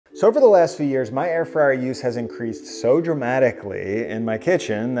So over the last few years, my air fryer use has increased so dramatically in my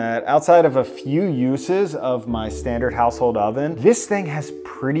kitchen that outside of a few uses of my standard household oven, this thing has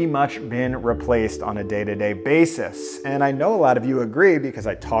pretty much been replaced on a day-to-day basis. And I know a lot of you agree because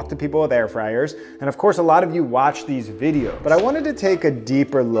I talk to people with air fryers, and of course a lot of you watch these videos. But I wanted to take a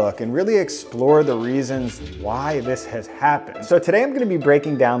deeper look and really explore the reasons why this has happened. So today I'm gonna be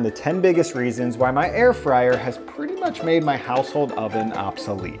breaking down the 10 biggest reasons why my air fryer has pretty much made my household oven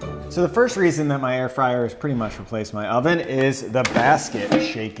obsolete. So the first reason that my air fryer has pretty much replaced my oven is the basket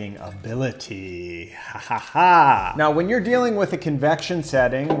shaking ability. Ha ha ha. Now, when you're dealing with a convection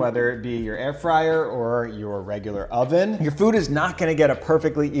setting, whether it be your air fryer or your regular oven, your food is not gonna get a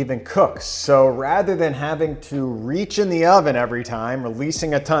perfectly even cook. So rather than having to reach in the oven every time,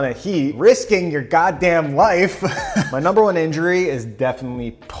 releasing a ton of heat, risking your goddamn life, my number one injury is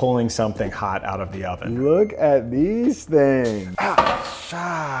definitely pulling something hot out of the oven. Look at these things.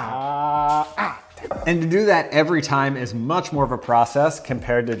 And to do that every time is much more of a process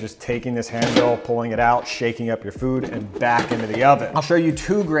compared to just taking this handle, pulling it out, shaking up your food, and back into the oven. I'll show you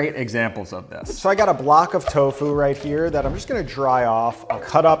two great examples of this. So I got a block of tofu right here that I'm just gonna dry off. I'll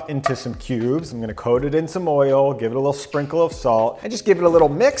cut up into some cubes. I'm gonna coat it in some oil, give it a little sprinkle of salt, and just give it a little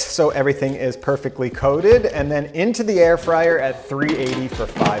mix so everything is perfectly coated, and then into the air fryer at 380 for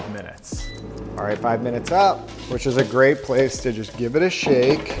 5 minutes. All right, 5 minutes up, which is a great place to just give it a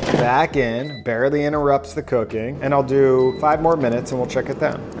shake, back in, barely interrupts the cooking, and I'll do 5 more minutes and we'll check it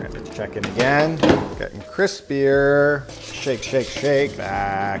then. All right, let's check it again, getting crispier, shake, shake, shake,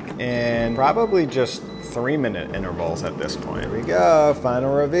 back in, probably just 3-minute intervals at this point. Here we go,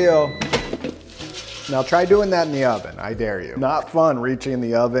 final reveal. Now try doing that in the oven, I dare you. Not fun reaching in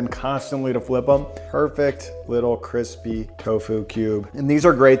the oven constantly to flip them. Perfect little crispy tofu cube. And these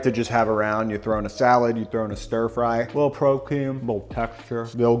are great to just have around. You throw in a salad, you throw in a stir fry. Little protein, little texture,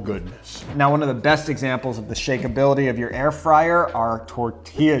 little goodness. Now one of the best examples of the shakeability of your air fryer are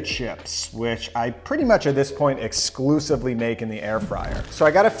tortilla chips, which I pretty much at this point exclusively make in the air fryer. So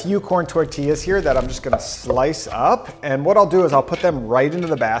I got a few corn tortillas here that I'm just gonna slice up. And what I'll do is I'll put them right into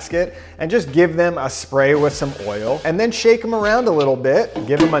the basket and just give them a spray with some oil and then shake them around a little bit,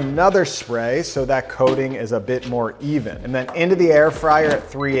 give them another spray so that coating is a bit more even. And then into the air fryer at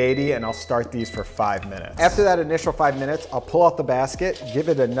 380 and I'll start these for 5 minutes. After that initial 5 minutes, I'll pull out the basket, give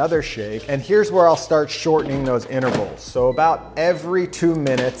it another shake, and here's where I'll start shortening those intervals. So about every 2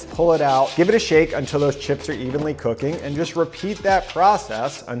 minutes, pull it out, give it a shake until those chips are evenly cooking, and just repeat that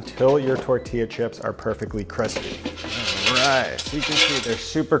process until your tortilla chips are perfectly crispy. All right, so you can see they're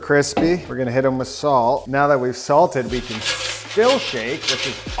super crispy. We're gonna hit them with salt. Now that we've salted, we can still shake, which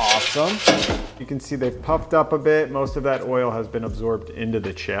is awesome. You can see they've puffed up a bit. Most of that oil has been absorbed into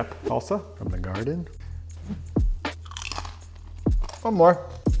the chip. Salsa from the garden. One more.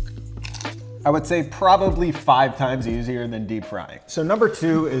 I would say probably 5 times easier than deep frying. So number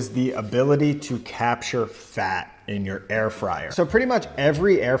 2 is the ability to capture fat in your air fryer. So pretty much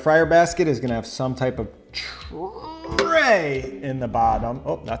every air fryer basket is gonna have some type of tray in the bottom.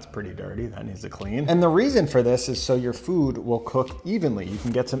 Oh, that's pretty dirty. That needs to clean. And the reason for this is so your food will cook evenly. You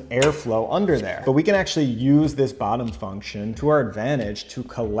can get some airflow under there. But we can actually use this bottom function to our advantage to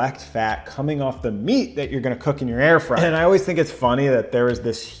collect fat coming off the meat that you're gonna cook in your air fryer. And I always think it's funny that there was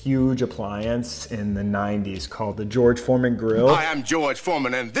this huge appliance in the 90s called the George Foreman grill. Hi, I'm George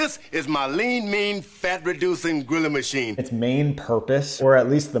Foreman, and this is my lean, mean, fat-reducing grilling machine. Its main purpose, or at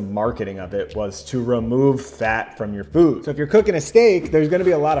least the marketing of it, was to remove fat from your food. So if you're cooking a steak, there's gonna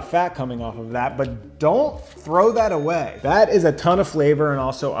be a lot of fat coming off of that, but don't throw that away. That is a ton of flavor and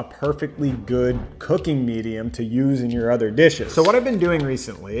also a perfectly good cooking medium to use in your other dishes. So what I've been doing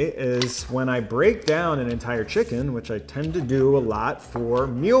recently is when I break down an entire chicken, which I tend to do a lot for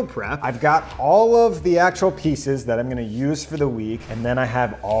meal prep, I've got all of the actual pieces that I'm gonna use for the week, and then I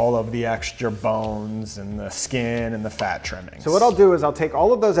have all of the extra bones and the skin and the fat trimmings. So what I'll do is I'll take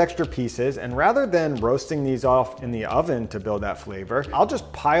all of those extra pieces, and rather than roasting these off in the oven to build that flavor, I'll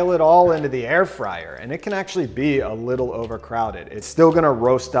just pile it all into the air fryer, and it can actually be a little overcrowded. It's still gonna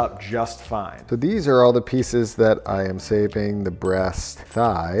roast up just fine. So these are all the pieces that I am saving: the breast,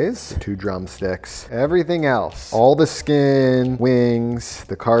 thighs, 2 drumsticks, everything else, all the skin, wings,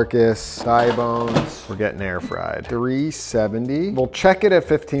 the carcass, thigh bones, we're getting air fried. 370. We'll check it at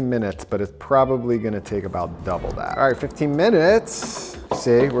 15 minutes, but it's probably gonna take about double that. All right, 15 minutes.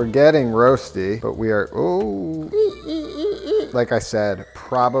 See, we're getting roasty, but we are, like I said,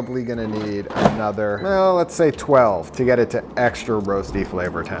 probably gonna need another, well, let's say 12 to get it to extra roasty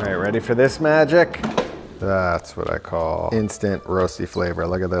flavor time. All right, ready for this magic? That's what I call instant roasty flavor.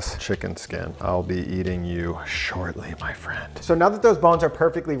 Look at this chicken skin. I'll be eating you shortly, my friend. So now that those bones are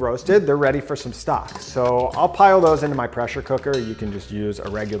perfectly roasted, they're ready for some stock. So I'll pile those into my pressure cooker. You can just use a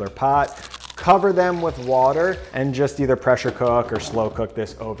regular pot. Cover them with water and just either pressure cook or slow cook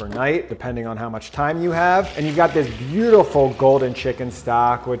this overnight, depending on how much time you have. And you've got this beautiful golden chicken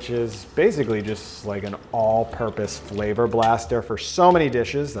stock, which is basically just like an all-purpose flavor blaster for so many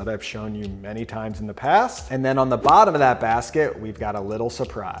dishes that I've shown you many times in the past. And then on the bottom of that basket, we've got a little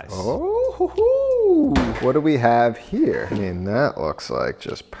surprise. Oh, what do we have here? I mean, that looks like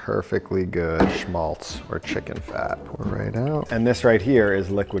just perfectly good schmaltz or chicken fat. Pour right out. And this right here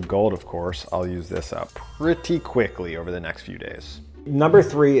is liquid gold, of course. I'll use this up pretty quickly over the next few days. Number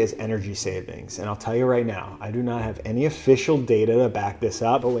 3 is energy savings. And I'll tell you right now, I do not have any official data to back this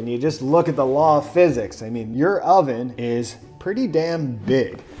up, but when you just look at the law of physics, I mean, your oven is pretty damn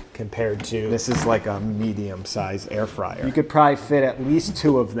big compared to, this is like a medium-sized air fryer. You could probably fit at least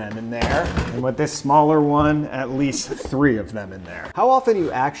 2 of them in there, and with this smaller one, at least 3 of them in there. How often are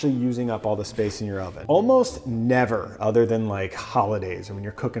you actually using up all the space in your oven? Almost never, other than like holidays, or when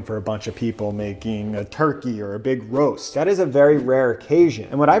you're cooking for a bunch of people, making a turkey or a big roast. That is a very rare occasion.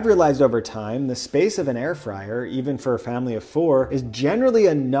 And what I've realized over time, the space of an air fryer, even for a family of 4, is generally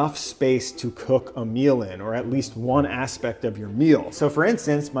enough space to cook a meal in, or at least one aspect of your meal. So for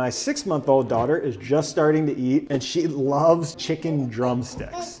instance, my 6-month-old daughter is just starting to eat, and she loves chicken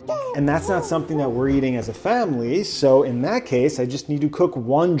drumsticks. And that's not something that we're eating as a family, so in that case, I just need to cook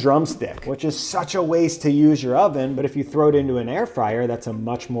 1 drumstick, which is such a waste to use your oven, but if you throw it into an air fryer, that's a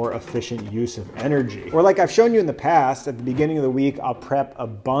much more efficient use of energy. Or like I've shown you in the past, at the beginning of the week, I'll prep a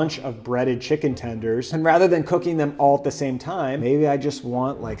bunch of breaded chicken tenders, and rather than cooking them all at the same time, maybe I just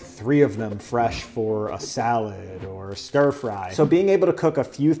want like 3 of them fresh for a salad or a stir fry. So being able to cook a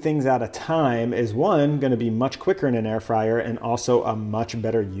few things at a time is, one, going to be much quicker in an air fryer and also a much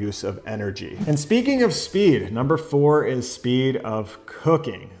better use of energy. And speaking of speed, number 4 is speed of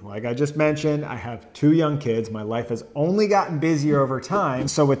cooking. Like I just mentioned, I have 2 young kids. My life has only gotten busier over time.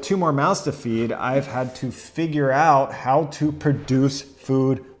 So with 2 more mouths to feed, I've had to figure out how to produce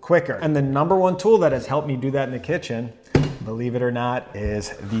food quicker. And the number 1 tool that has helped me do that in the kitchen, believe it or not, is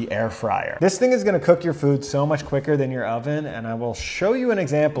the air fryer. This thing is gonna cook your food so much quicker than your oven, and I will show you an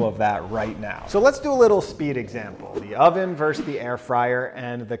example of that right now. So let's do a little speed example. The oven versus the air fryer,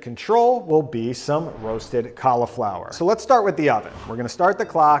 and the control will be some roasted cauliflower. So let's start with the oven. We're gonna start the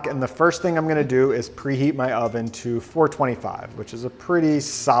clock, and the first thing I'm gonna do is preheat my oven to 425, which is a pretty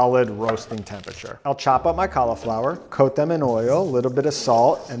solid roasting temperature. I'll chop up my cauliflower, coat them in oil, a little bit of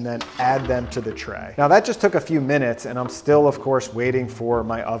salt, and then add them to the tray. Now that just took a few minutes, and I'm still, of course, waiting for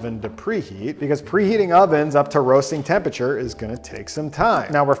my oven to preheat, because preheating ovens up to roasting temperature is gonna take some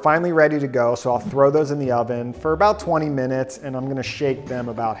time. Now we're finally ready to go, so I'll throw those in the oven for about 20 minutes, and I'm gonna shake them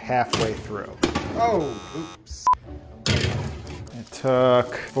about halfway through. Oh, oops. It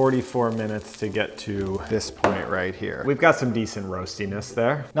took 44 minutes to get to this point right here. We've got some decent roastiness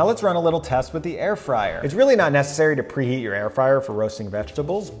there. Now let's run a little test with the air fryer. It's really not necessary to preheat your air fryer for roasting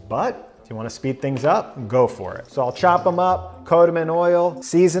vegetables, but if you want to speed things up, go for it. So I'll chop them up, coat them in oil,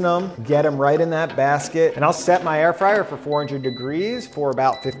 season them, get them right in that basket, and I'll set my air fryer for 400 degrees for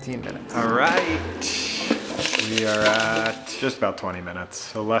about 15 minutes. All right, we are at just about 20 minutes,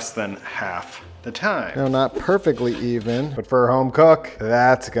 so less than half the time. Now, not perfectly even, but for a home cook,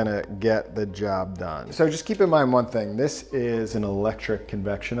 that's gonna get the job done. So just keep in mind one thing, this is an electric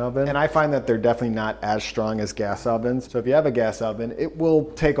convection oven, and I find that they're definitely not as strong as gas ovens. So if you have a gas oven, it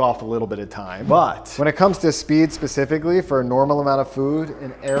will take off a little bit of time. But when it comes to speed specifically for a normal amount of food,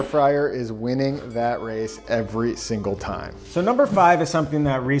 an air fryer is winning that race every single time. So number 5 is something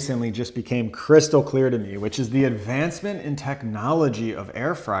that recently just became crystal clear to me, which is the advancement in technology of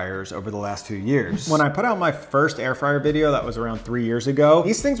air fryers over the last few years. When I put out my first air fryer video, that was around 3 years ago,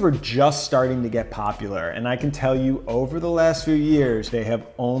 these things were just starting to get popular. And I can tell you over the last few years, they have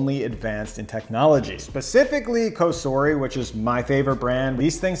only advanced in technology. Specifically Kosori, which is my favorite brand.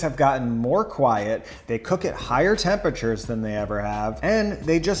 These things have gotten more quiet. They cook at higher temperatures than they ever have. And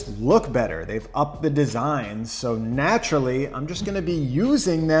they just look better. They've upped the designs. So naturally, I'm just gonna be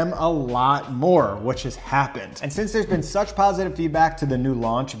using them a lot more, which has happened. And since there's been such positive feedback to the new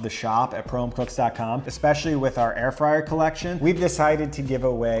launch of the shop at ProHomeCook cooks.com, especially with our air fryer collection, we've decided to give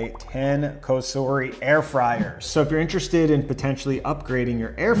away 10 Kosori air fryers. So if you're interested in potentially upgrading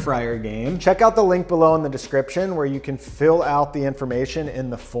your air fryer game, check out the link below in the description where you can fill out the information in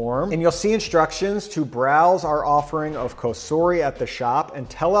the form, and you'll see instructions to browse our offering of Kosori at the shop and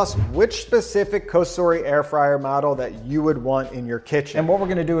tell us which specific Kosori air fryer model that you would want in your kitchen. And what we're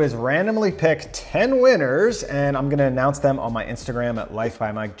gonna do is randomly pick 10 winners, and I'm gonna announce them on my Instagram at Life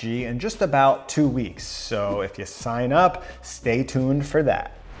by Mike G in just about 2 weeks. So if you sign up, stay tuned for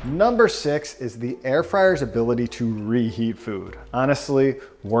that. Number 6 is the air fryer's ability to reheat food. Honestly,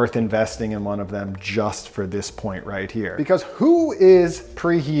 worth investing in one of them just for this point right here. Because who is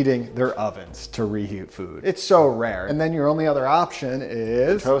preheating their ovens to reheat food? It's so rare. And then your only other option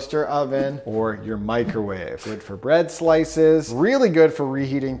is toaster oven or your microwave. Good for bread slices, really good for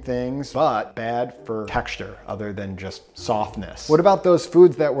reheating things, but bad for texture other than just softness. What about those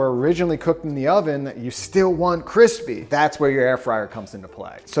foods that were originally cooked in the oven that you still want crispy? That's where your air fryer comes into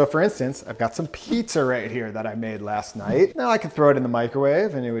play. So for instance, I've got some pizza right here that I made last night. Now I could throw it in the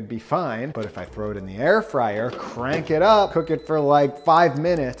microwave and it would be fine, but if I throw it in the air fryer, crank it up, cook it for like 5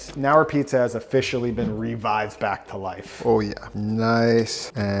 minutes, now our pizza has officially been revived back to life. Oh yeah,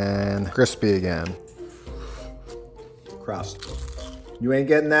 nice and crispy again. Crust. You ain't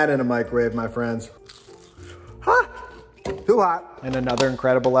getting that in a microwave, my friends. Huh? Too hot. And another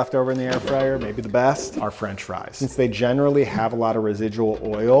incredible leftover in the air fryer, maybe the best, are French fries. Since they generally have a lot of residual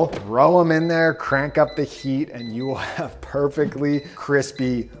oil, throw them in there, crank up the heat, and you will have perfectly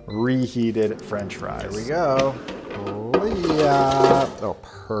crispy, reheated French fries. There we go. Oh yeah. Oh,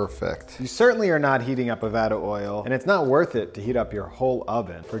 perfect. You certainly are not heating up a vat of oil, and it's not worth it to heat up your whole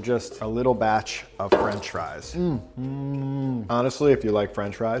oven for just a little batch of French fries. Honestly, if you like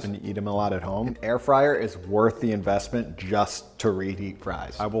French fries and you eat them a lot at home, an air fryer is worth the investment just to reheat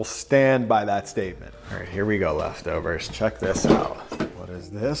fries. I will stand by that statement. All right, here we go, leftovers. Check this out. What is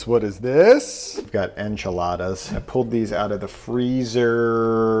this? What is this? We've got enchiladas. I pulled these out of the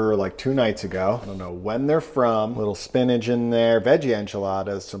freezer like 2 nights ago. I don't know when they're from. A little spinach in there, veggie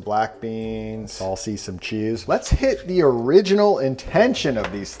enchiladas, some black beans, salsy, some cheese. Let's hit the original intention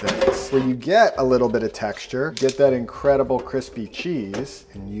of these things, where you get a little bit of texture, get that incredible crispy cheese,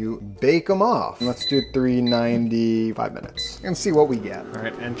 and you bake them off. And let's do 390, 5 minutes, and see what we get. All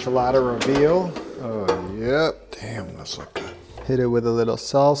right, enchilada reveal. Oh, yep. Damn, those look good. Hit it with a little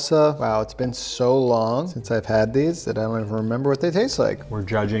salsa. Wow, it's been so long since I've had these that I don't even remember what they taste like. We're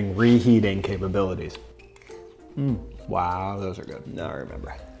judging reheating capabilities. Wow, those are good. Now I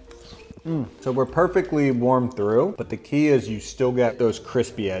remember. So we're perfectly warmed through, but the key is you still get those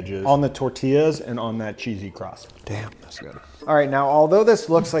crispy edges on the tortillas and on that cheesy crust. Damn, that's good. All right, now although this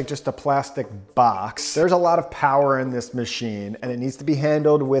looks like just a plastic box, there's a lot of power in this machine and it needs to be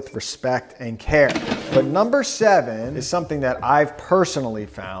handled with respect and care. But number 7 is something that I've personally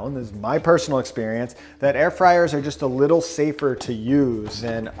found, this is my personal experience, that air fryers are just a little safer to use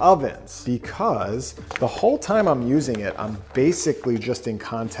than ovens, because the whole time I'm using it, I'm basically just in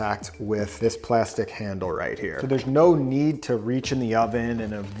contact with this plastic handle right here. So there's no need to reach in the oven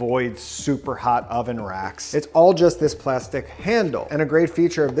and avoid super hot oven racks. It's all just this plastic handle. And a great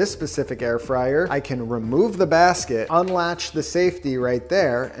feature of this specific air fryer, I can remove the basket, unlatch the safety right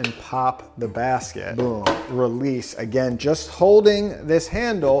there, and pop the basket. Boom, release. Again, just holding this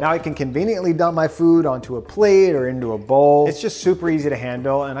handle, now I can conveniently dump my food onto a plate or into a bowl. It's just super easy to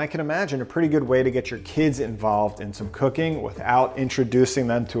handle, and I can imagine a pretty good way to get your kids involved in some cooking without introducing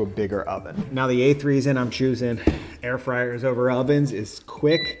them to a bigger oven. Now the 8th reason I'm choosing air fryers over ovens is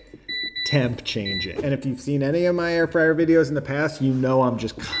quick temp changing. And if you've seen any of my air fryer videos in the past, you know I'm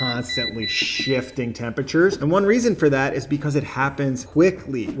just constantly shifting temperatures. And one reason for that is because it happens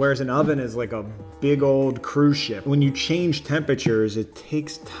quickly, whereas an oven is like a big old cruise ship. When you change temperatures, it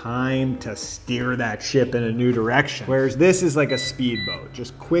takes time to steer that ship in a new direction. Whereas this is like a speedboat,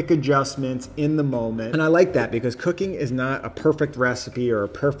 just quick adjustments in the moment. And I like that because cooking is not a perfect recipe or a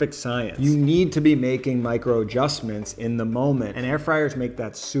perfect science. You need to be making micro adjustments in the moment, and air fryers make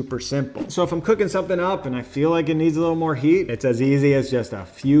that super simple. So if I'm cooking something up and I feel like it needs a little more heat, it's as easy as just a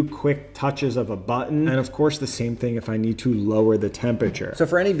few quick touches of a button. And of course, the same thing if I need to lower the temperature. So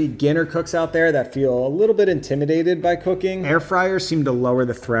for any beginner cooks out there that feel a little bit intimidated by cooking, air fryers seem to lower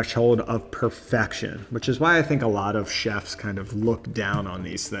the threshold of perfection, which is why I think a lot of chefs kind of look down on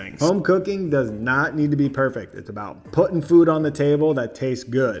these things. Home cooking does not need to be perfect. It's about putting food on the table that tastes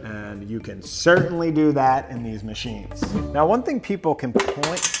good. And you can certainly do that in these machines. Now, one thing people can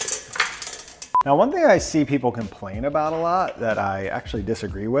point Now, one thing I see people complain about a lot that I actually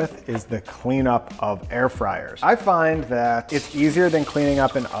disagree with is the cleanup of air fryers. I find that it's easier than cleaning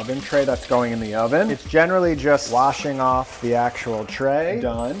up an oven tray that's going in the oven. It's generally just washing off the actual tray,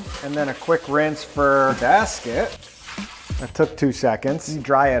 done, and then a quick rinse for the basket. That took 2 seconds. You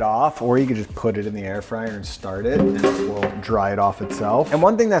dry it off, or you could just put it in the air fryer and start it, and it will dry it off itself. And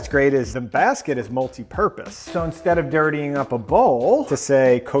one thing that's great is the basket is multi-purpose. So instead of dirtying up a bowl to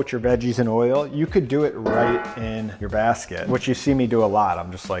say coat your veggies in oil, you could do it right in your basket, which you see me do a lot.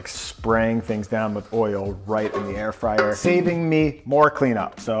 I'm just like spraying things down with oil right in the air fryer, saving me more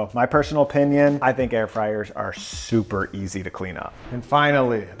cleanup. So my personal opinion, I think air fryers are super easy to clean up. And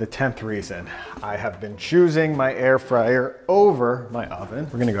finally, the 10th reason I have been choosing my air fryer over my oven.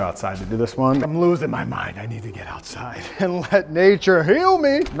 We're gonna go outside to do this one. I'm losing my mind. I need to get outside and let nature heal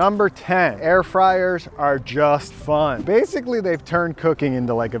me. Number 10, air fryers are just fun. Basically, they've turned cooking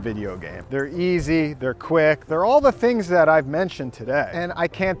into like a video game. They're easy, they're quick, they're all the things that I've mentioned today. And I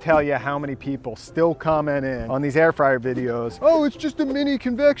can't tell you how many people still comment in on these air fryer videos. Oh, it's just a mini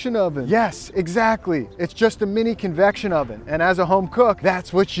convection oven. Yes, exactly. It's just a mini convection oven. And as a home cook,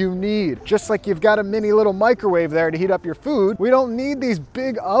 that's what you need. Just like you've got a mini little microwave there to heat up your food, we don't need these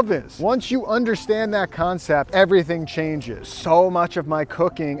big ovens. Once you understand that concept, everything changes. So much of my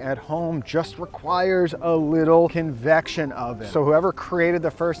cooking at home just requires a little convection oven. So whoever created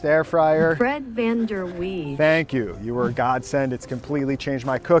the first air fryer, Fred Vanderweed. Thank you. You were a godsend. It's completely changed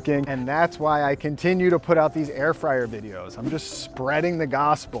my cooking, and that's why I continue to put out these air fryer videos. I'm just spreading the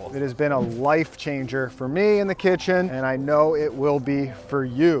gospel. It has been a life changer for me in the kitchen, and I know it will be for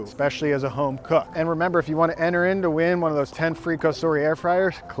you, especially as a home cook. And remember, if you want to enter in to win one of those 10 free Cosori air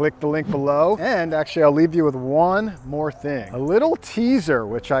fryers, click the link below. And actually, I'll leave you with one more thing. A little teaser,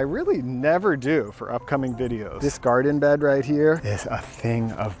 which I really never do for upcoming videos. This garden bed right here is a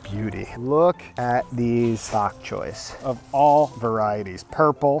thing of beauty. Look at these bok choice of all varieties.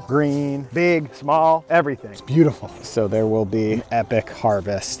 Purple, green, big, small, everything. It's beautiful. So there will be an epic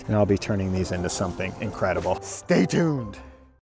harvest, and I'll be turning these into something incredible. Stay tuned.